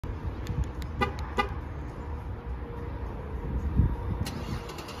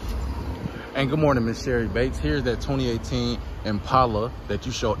And good morning, Miss Sherry Bates. Here's that 2018 Impala that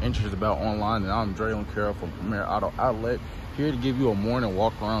you show interest about online, and I'm Dre Carroll from Premier Auto Outlet, here to give you a morning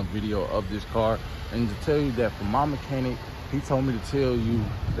walk around video of this car and to tell you that from my mechanic, he told me to tell you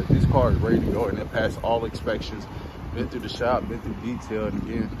that this car is ready to go and it passed all inspections. Been through the shop, been through detail, and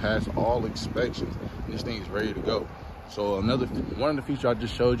again, passed all inspections. And this thing is ready to go. So one of the features I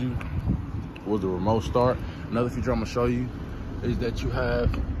just showed you was the remote start. Another feature I'm gonna show you is that you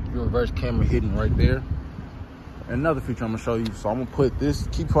have your reverse camera hidden right there. And another feature I'm gonna show you, so I'm gonna put this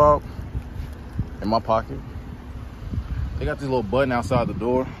key fob in my pocket. They got this little button outside the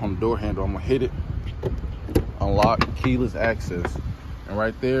door on the door handle. I'm gonna hit it, unlock, keyless access. And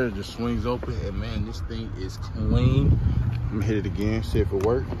right there, it just swings open, and man, this thing is clean. I'm gonna hit it again, see if it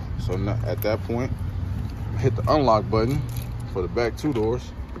works. So now, at that point, hit the unlock button for the back two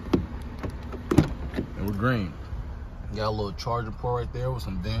doors, and we're green. Got a little charging port right there with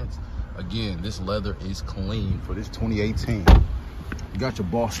some vents. Again, this leather is clean for this 2018. You got your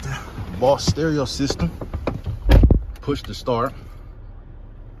Boss stereo system. Push to start.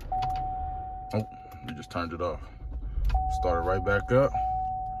 Oh, we just turned it off. Start it right back up.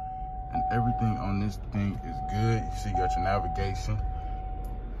 And everything on this thing is good. You see, you got your navigation.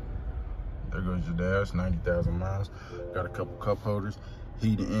 There goes your dash, 90,000 miles. Got a couple cup holders,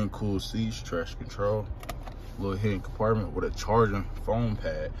 heated and cooled seats, traction control, little hidden compartment with a charging phone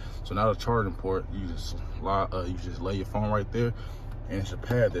pad. So now the charging port, you just lay your phone right there, and it's a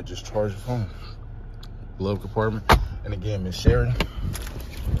pad that just charges your phone. Glove compartment. And again, Miss Sherry,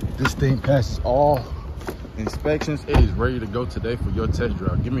 this thing passes all inspections. It is ready to go today for your test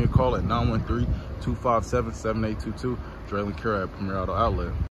drive. Give me a call at 913-257-7822. Dre Carroll at Premier Auto Outlet.